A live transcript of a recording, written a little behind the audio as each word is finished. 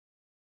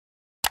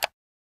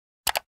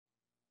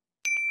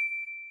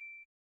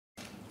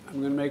I'm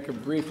going to make a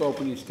brief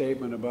opening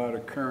statement about a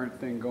current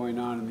thing going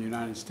on in the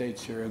United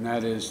States here, and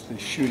that is the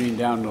shooting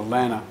down in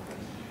Atlanta,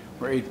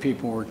 where 8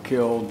 people were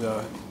killed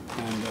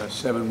and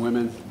 7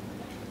 women,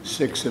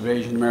 6 of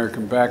Asian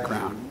American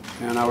background.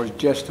 And I was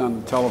just on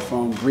the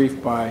telephone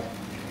briefed by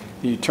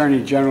the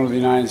Attorney General of the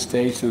United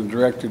States and the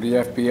Director of the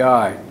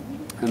FBI,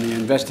 and the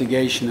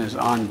investigation is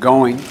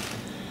ongoing,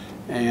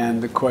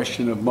 and the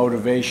question of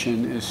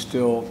motivation is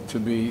still to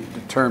be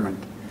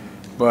determined.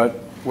 But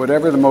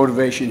whatever the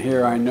motivation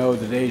here, I know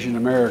that Asian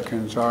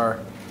Americans are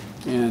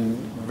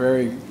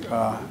very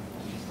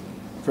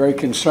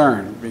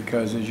concerned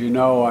because, as you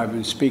know, I've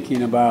been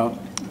speaking about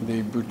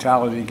the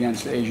brutality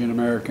against Asian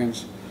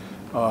Americans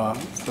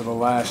for the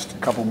last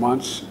couple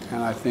months,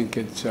 and I think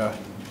it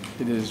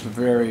is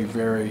very,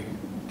 very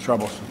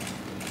troublesome.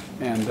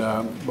 And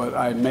but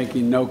I'm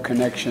making no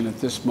connection at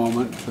this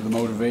moment to the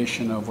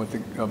motivation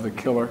of the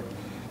killer.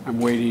 I'm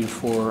waiting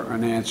for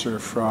an answer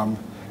from,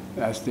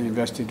 as the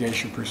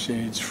investigation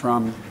proceeds,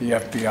 from the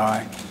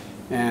FBI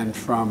and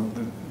from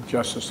the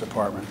Justice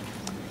Department.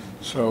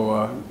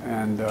 So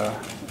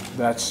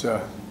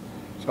so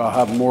I'll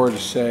have more to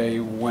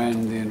say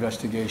when the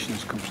investigation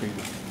is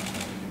completed.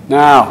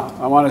 Now,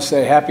 I want to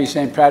say Happy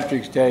St.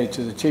 Patrick's Day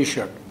to the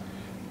Taoiseach.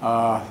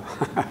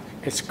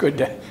 It's good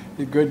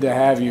to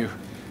have you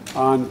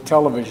on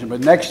television.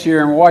 But next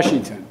year in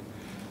Washington,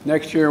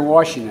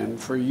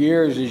 for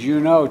years, as you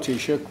know,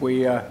 Taoiseach,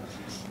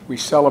 we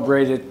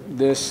celebrated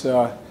this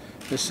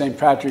St.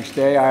 Patrick's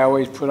Day. I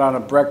always put on a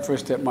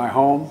breakfast at my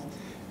home,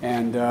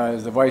 and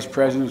as the Vice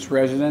President's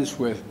residence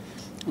with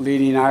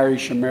leading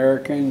Irish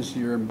Americans,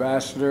 your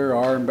ambassador,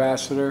 our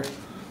ambassador,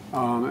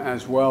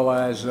 as well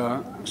as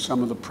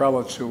some of the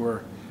prelates who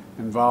were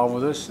involved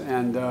with us.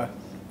 And it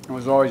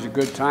was always a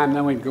good time.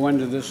 Then we'd go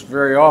into this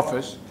very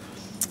office.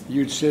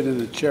 You'd sit in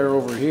the chair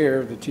over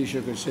here, the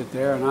Taoiseach would sit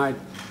there, and I'd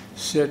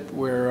sit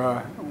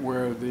where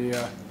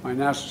my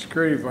national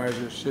security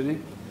advisor is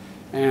sitting,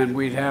 and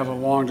we'd have a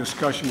long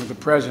discussion with the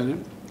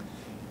president,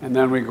 and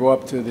then we'd go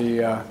up to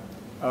the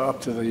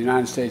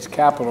United States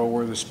Capitol,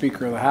 where the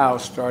Speaker of the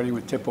House, starting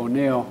with Tip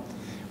O'Neill,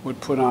 would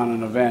put on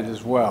an event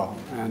as well,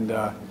 and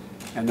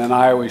then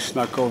I always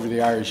snuck over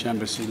the Irish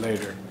Embassy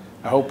later.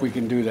 I hope we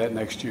can do that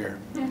next year.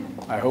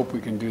 I hope we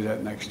can do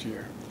that next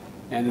year.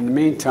 And in the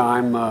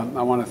meantime,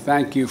 I want to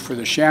thank you for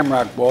the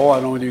Shamrock Bowl. I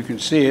don't know whether you can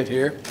see it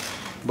here,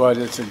 but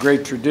it's a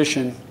great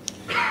tradition,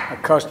 a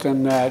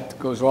custom that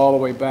goes all the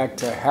way back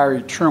to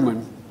Harry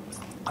Truman,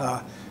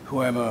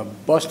 who have a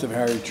bust of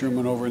Harry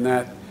Truman over in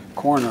that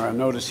corner. I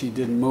noticed he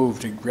didn't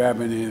move to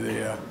grab any of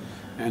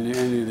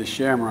the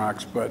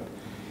shamrocks.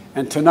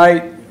 And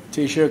tonight,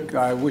 Taoiseach,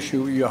 I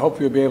hope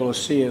you'll be able to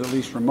see it at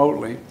least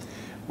remotely.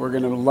 We're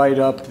going to light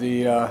up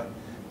the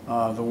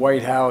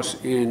White House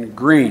in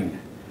green.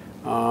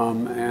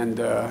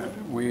 To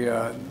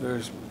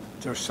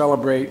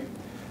celebrate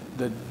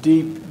the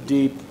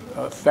deep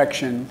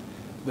affection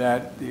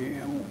that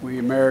we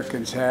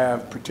Americans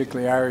have,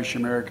 particularly Irish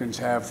Americans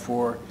have,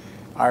 for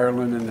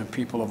Ireland and the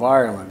people of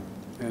Ireland.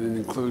 And it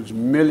includes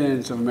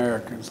millions of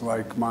Americans,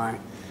 like my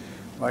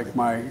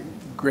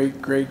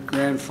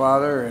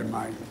great-great-grandfather and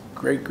my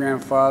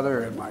great-grandfather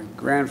and my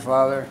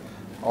grandfather,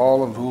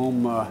 all of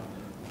whom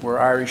were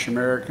Irish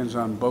Americans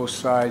on both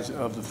sides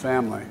of the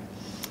family.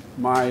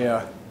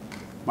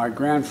 My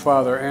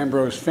grandfather,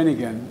 Ambrose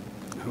Finnegan,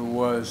 who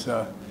was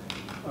a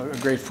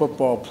great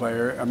football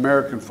player,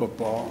 American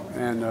football,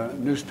 and a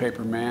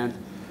newspaper man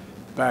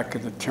back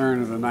at the turn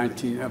of the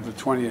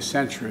 20th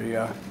century,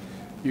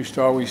 used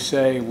to always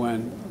say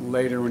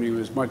later when he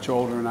was much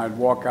older and I'd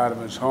walk out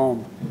of his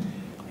home,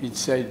 he'd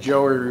say,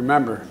 "Joey,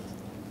 remember,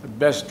 the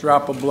best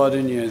drop of blood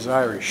in you is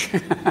Irish."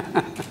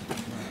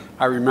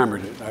 I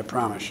remembered it, I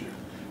promise you.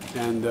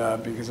 And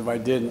because if I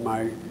didn't,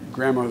 my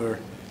grandmother,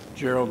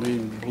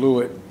 Geraldine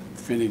Blewett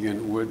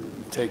Finnegan,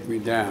 would take me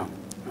down.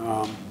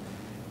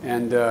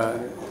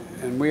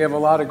 And we have a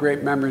lot of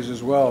great memories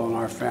as well in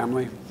our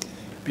family,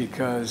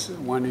 because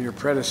one of your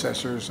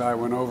predecessors I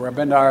went over. I've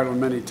been to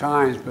Ireland many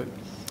times, but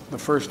the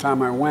first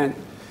time I went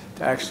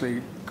to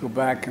actually go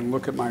back and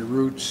look at my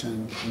roots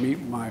and meet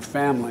my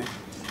family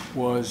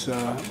was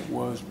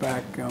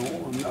back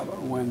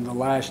when the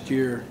last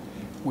year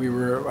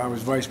I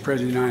was Vice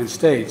President of the United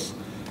States,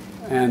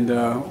 and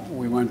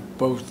we went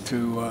both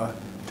to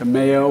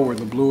Mayo, where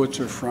the Blewitts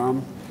are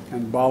from,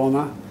 and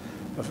Ballina,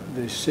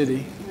 the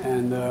city,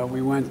 and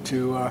we went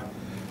to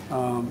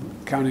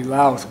County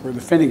Louth, where the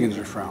Finnegans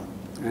are from.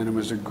 And it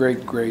was a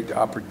great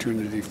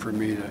opportunity for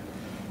me to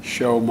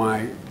show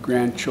my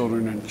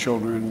grandchildren and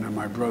children and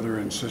my brother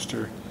and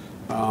sister.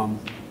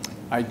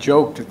 I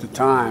joked at the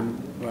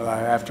time, but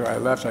after I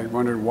left, I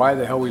wondered why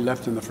the hell we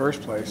left in the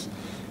first place.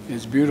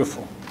 It's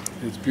beautiful.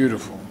 It's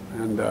beautiful.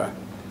 And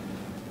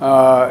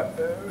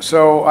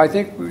so I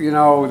think,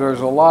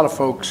 there's a lot of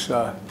folks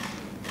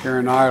here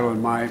in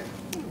Ireland.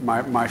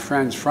 My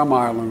friends from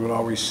Ireland would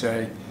always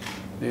say,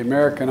 the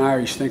American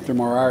Irish think they're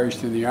more Irish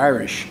than the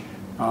Irish.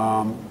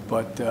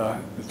 But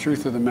the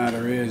truth of the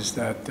matter is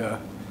that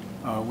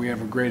we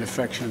have a great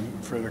affection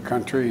for the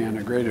country and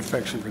a great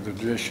affection for the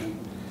tradition.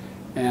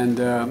 And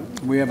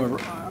we have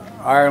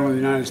Ireland and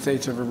the United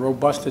States have a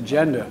robust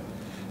agenda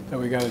that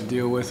we got to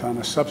deal with on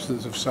the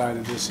substantive side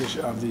of this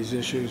issue, of these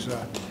issues,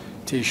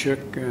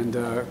 Taoiseach, and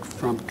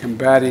from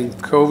combating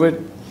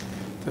COVID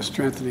to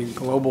strengthening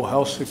global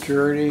health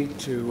security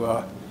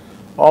to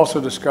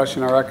also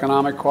discussing our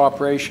economic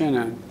cooperation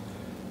and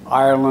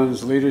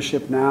Ireland's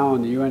leadership now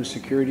in the UN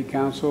Security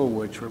Council,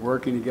 which we're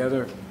working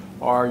together.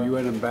 Our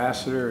UN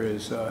ambassador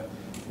is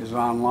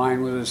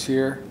online with us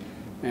here,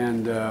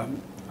 and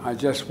I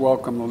just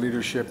welcome the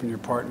leadership and your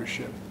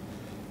partnership.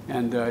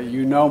 And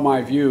you know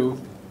my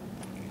view,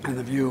 and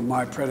the view of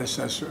my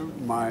predecessor,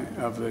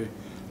 of the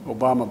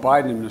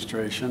Obama-Biden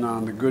administration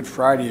on the Good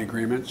Friday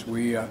agreements.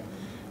 We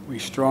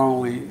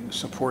strongly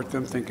support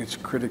them, think it's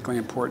critically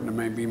important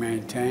to be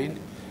maintained.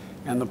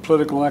 And the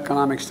political and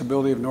economic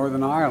stability of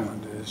Northern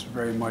Ireland is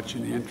very much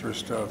in the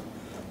interest of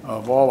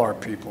all our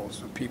peoples,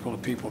 the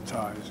people-to-people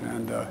ties.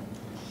 And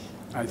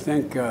I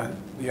think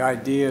the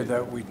idea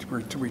that we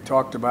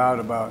talked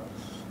about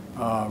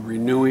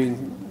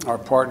renewing our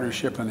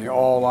partnership in the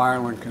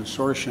All-Ireland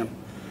Consortium,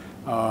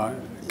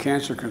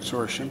 Cancer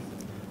Consortium,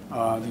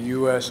 the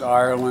U.S.,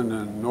 Ireland,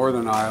 and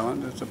Northern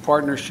Ireland, it's a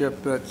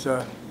partnership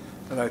that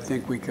I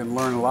think we can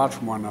learn a lot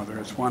from one another.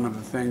 It's one of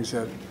the things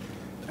that,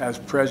 as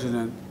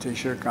President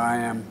Taoiseach, I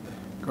am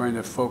going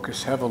to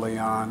focus heavily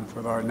on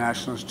with our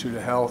National Institute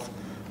of Health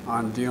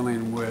on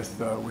dealing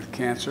with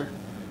cancer.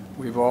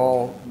 We've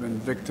all been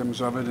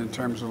victims of it in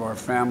terms of our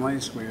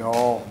families. We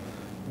all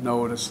know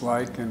what it's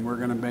like, and we're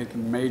going to make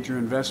major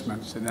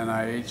investments in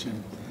NIH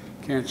and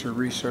cancer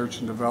research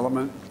and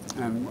development,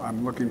 and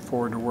I'm looking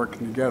forward to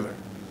working together.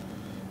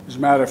 As a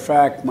matter of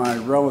fact, my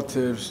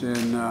relatives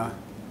in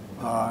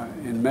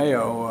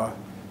Mayo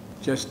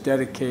just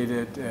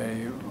dedicated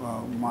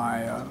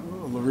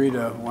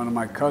Larita, one of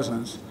my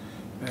cousins,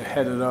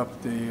 headed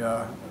up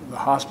the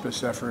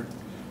hospice effort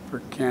for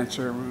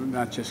cancer,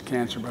 not just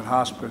cancer, but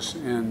hospice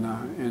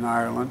in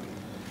Ireland.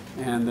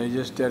 And they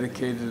just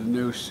dedicated a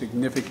new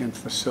significant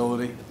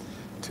facility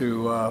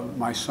to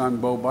my son,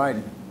 Beau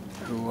Biden,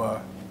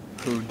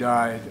 who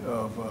died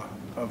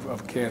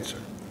of cancer.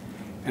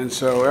 And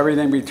so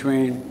everything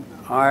between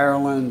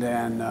Ireland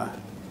and the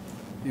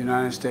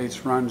United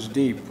States runs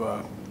deep.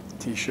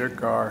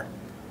 Taoiseach,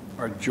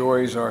 our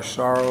joys, our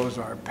sorrows,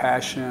 our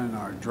passion,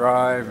 our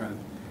drive, and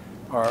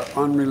our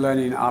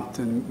unrelenting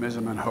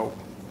optimism and hope.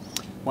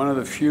 One of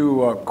the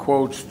few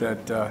quotes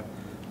that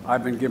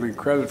I've been given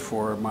credit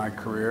for in my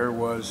career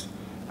was,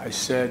 I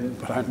said,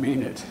 but I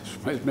mean it,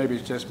 maybe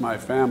it's just my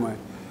family,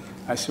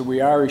 I said, we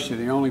Irish are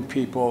the only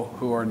people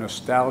who are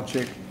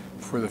nostalgic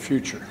for the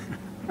future.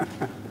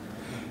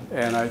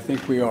 And I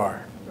think we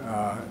are.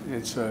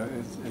 It's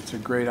a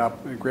great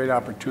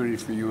opportunity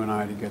for you and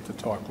I to get to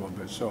talk a little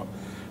bit. So I'm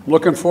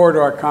looking forward to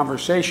our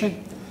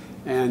conversation,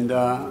 and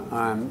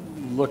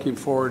I'm looking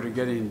forward to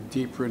getting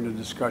deeper into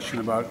discussion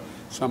about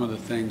some of the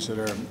things that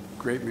are of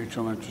great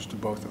mutual interest to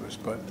both of us.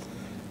 But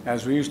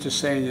as we used to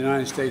say in the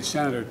United States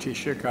Senator,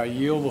 Taoiseach, I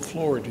yield the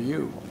floor to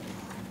you.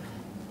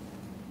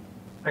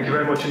 Thank you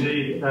very much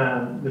indeed,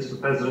 Mr.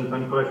 President.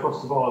 And could I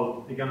first of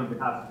all, again on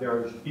behalf of the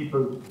Irish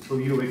people, through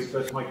you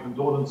express my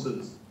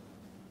condolences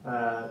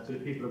to the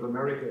people of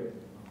America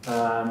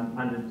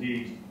and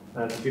indeed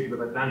to the people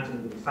of Atlanta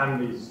and the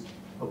families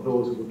of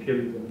those who were killed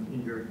and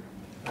injured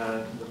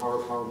in the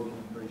horrible and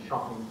very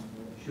shocking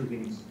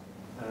shootings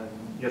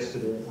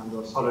yesterday. And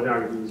our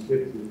solidarity is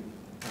with you,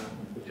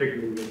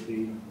 particularly with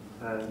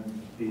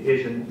the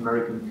Asian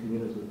American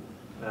community.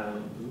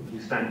 We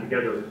stand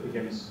together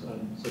against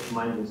such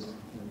mindless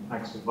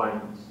acts of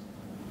violence.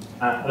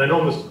 And I know,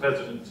 Mr.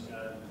 President,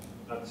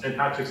 that St.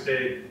 Patrick's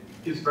Day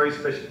is very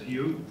special to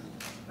you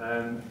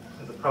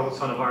as a proud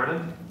son of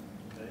Ireland.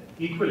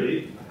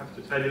 Equally, I have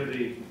to tell you,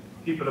 the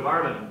people of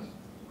Ireland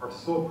are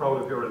so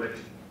proud of your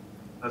election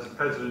as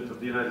President of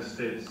the United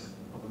States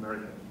of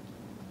America.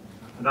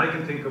 And I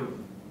can think of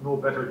no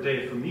better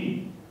day for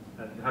me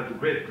to have the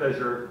great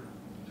pleasure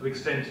to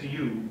extend to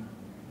you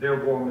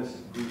their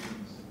warmest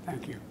greetings.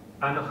 Thank you.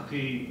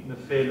 Anachti na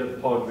féile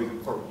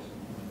pádraig Port.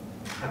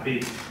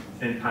 Happy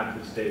St.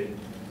 Patrick's Day.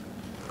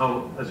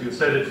 Now, as you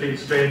said, it feels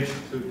strange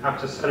to have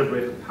to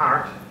celebrate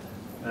apart.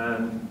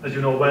 As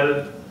you know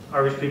well,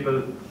 Irish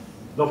people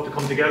love to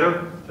come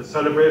together to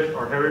celebrate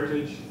our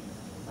heritage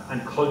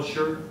and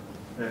culture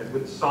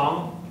with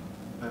song,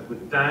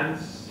 with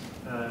dance,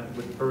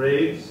 with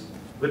parades,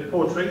 with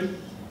poetry,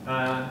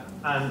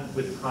 and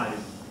with pride.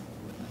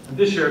 And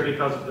this year,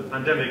 because of the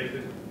pandemic,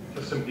 it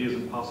just simply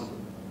isn't possible.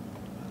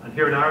 And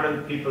here in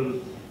Ireland,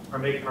 people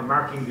are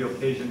marking the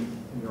occasion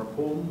in their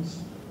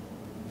homes,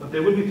 but they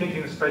will be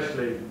thinking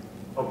especially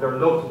of their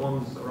loved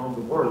ones around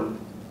the world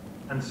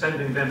and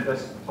sending them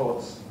best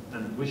thoughts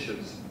and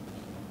wishes.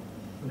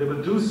 And they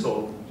will do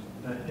so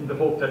in the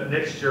hope that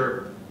next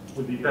year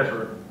will be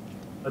better,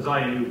 as I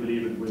and you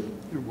believe it will.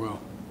 It will.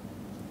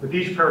 With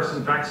each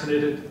person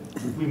vaccinated,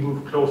 we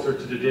move closer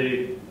to the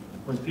day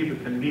when people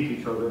can meet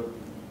each other,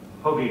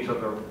 hug each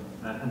other,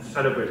 and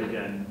celebrate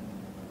again.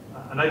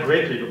 And I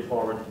greatly look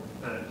forward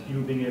to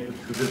you being able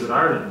to visit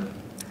Ireland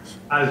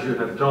as you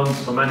have done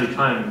so many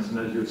times, and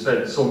as you've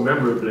said so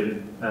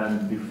memorably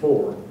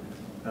before,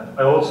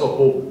 I also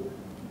hope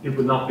it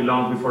will not be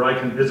long before I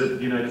can visit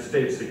the United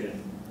States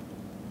again.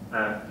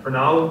 For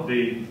now,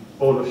 the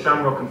bowl of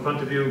shamrock in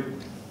front of you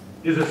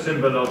is a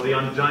symbol of the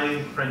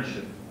undying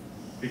friendship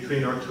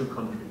between our two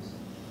countries.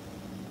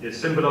 It's a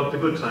symbol of the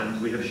good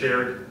times we have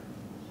shared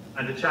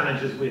and the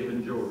challenges we have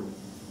endured,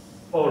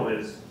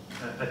 always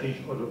at each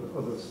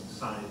other's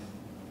side.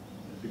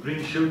 The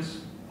green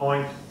shoots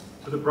point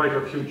to the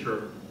brighter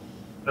future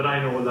that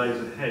I know lies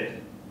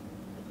ahead.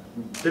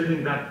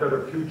 Building that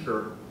better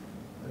future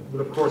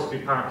will of course be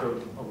part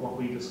of what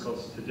we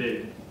discuss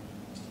today.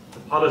 The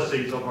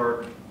policies of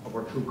our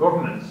two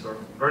governments are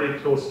very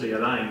closely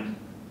aligned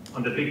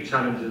on the big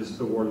challenges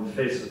the world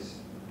faces.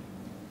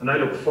 And I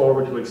look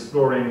forward to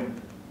exploring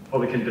how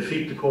we can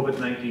defeat the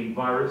COVID-19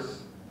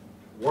 virus,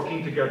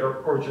 working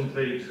together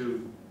urgently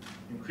to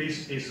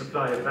increase the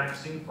supply of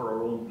vaccine for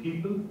our own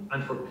people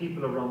and for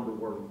people around the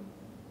world.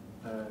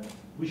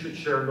 We should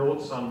share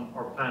notes on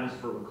our plans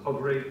for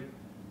recovery,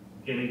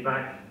 gaining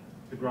back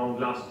the ground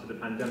lost to the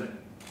pandemic.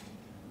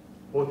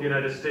 Both the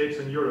United States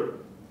and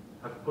Europe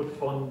have put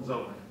funds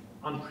of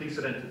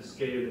unprecedented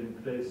scale in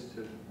place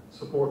to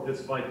support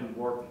this vital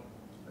work,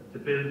 to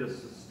build a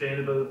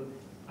sustainable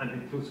and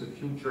inclusive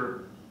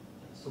future,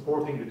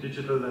 supporting the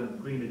digital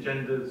and green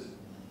agendas,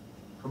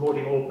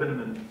 promoting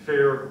open and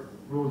fair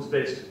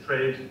rules-based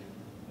trade,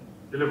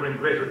 delivering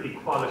greater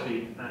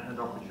equality and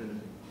opportunity.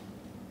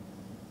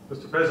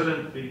 Mr.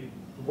 President, the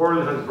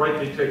world has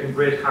rightly taken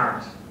great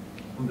heart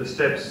from the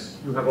steps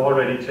you have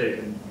already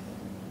taken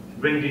to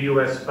bring the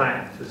US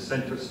back to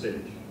centre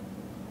stage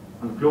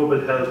on global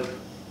health,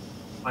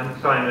 on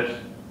climate,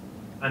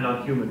 and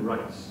on human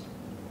rights.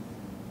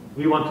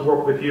 We want to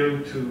work with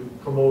you to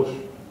promote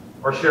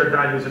our shared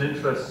values and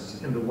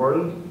interests in the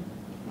world,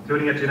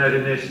 including at the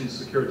United Nations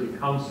Security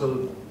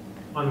Council,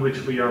 on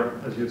which we are,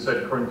 as you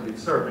said, currently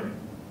serving.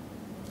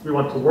 We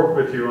want to work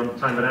with you on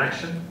climate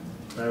action,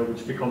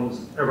 which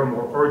becomes ever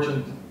more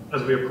urgent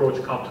as we approach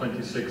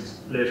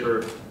COP26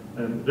 later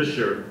this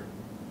year.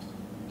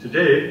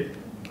 Today,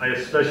 I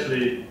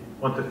especially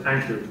want to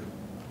thank you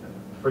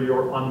for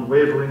your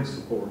unwavering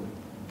support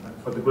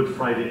for the Good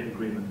Friday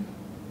Agreement.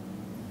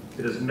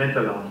 It has meant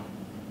a lot,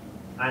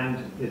 and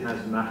it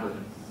has mattered,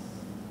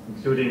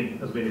 including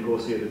as we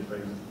negotiated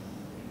Brexit.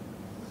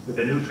 With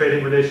a new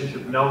trading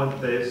relationship now in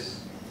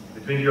place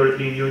between the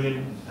European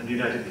Union and the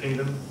United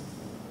Kingdom,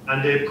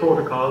 and a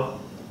protocol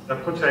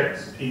that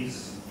protects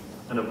peace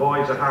and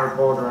avoids a hard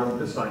border on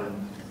this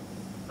island,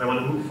 I want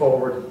to move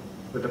forward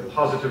with a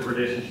positive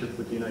relationship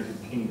with the United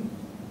Kingdom.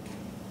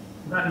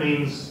 And that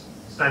means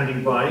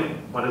standing by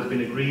what has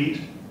been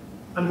agreed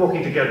and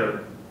working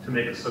together to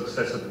make a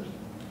success of it.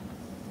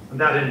 And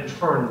that in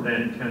turn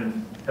then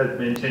can help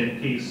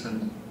maintain peace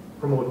and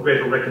promote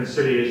greater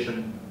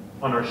reconciliation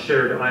on our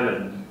shared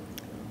island,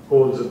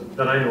 goals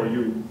that I know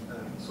you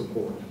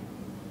support.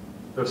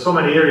 There are so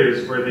many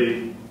areas where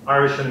the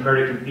Irish and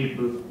American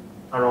people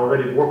are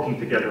already working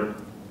together,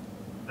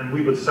 and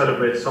we will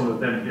celebrate some of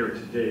them here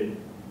today.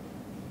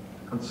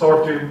 A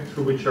consortium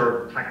through which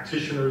our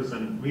practitioners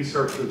and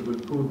researchers will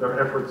pool their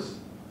efforts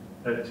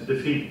to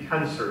defeat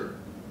cancer,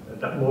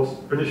 that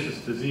most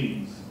pernicious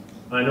disease.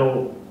 And I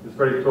know it's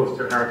very close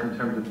to your heart in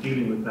terms of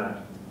dealing with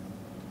that.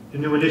 The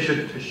new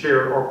initiative to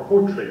share our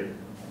poetry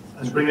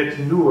and bring it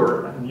to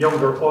newer and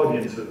younger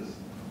audiences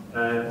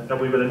that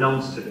we will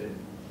announce today.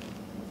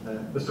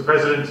 Mr.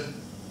 President,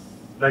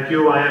 like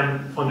you, I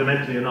am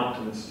fundamentally an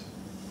optimist.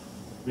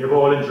 We have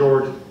all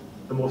endured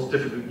the most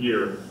difficult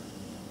year,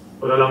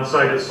 but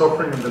alongside the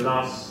suffering and the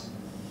loss,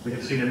 we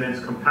have seen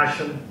immense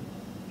compassion,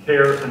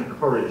 care and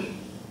courage,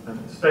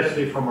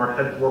 especially from our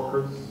health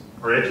workers,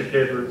 our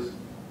educators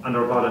and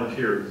our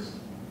volunteers.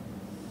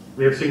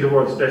 We have seen the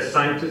world's best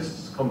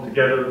scientists come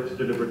together to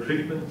deliver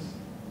treatments,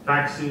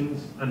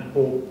 vaccines and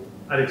hope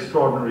at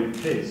extraordinary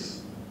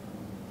pace.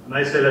 And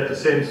I say let the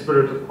same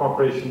spirit of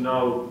cooperation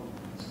now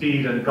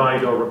speed and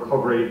guide our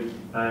recovery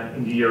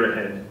in the year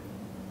ahead.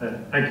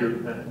 Thank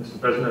you, Mr.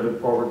 President. I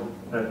look forward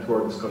to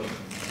our discussion.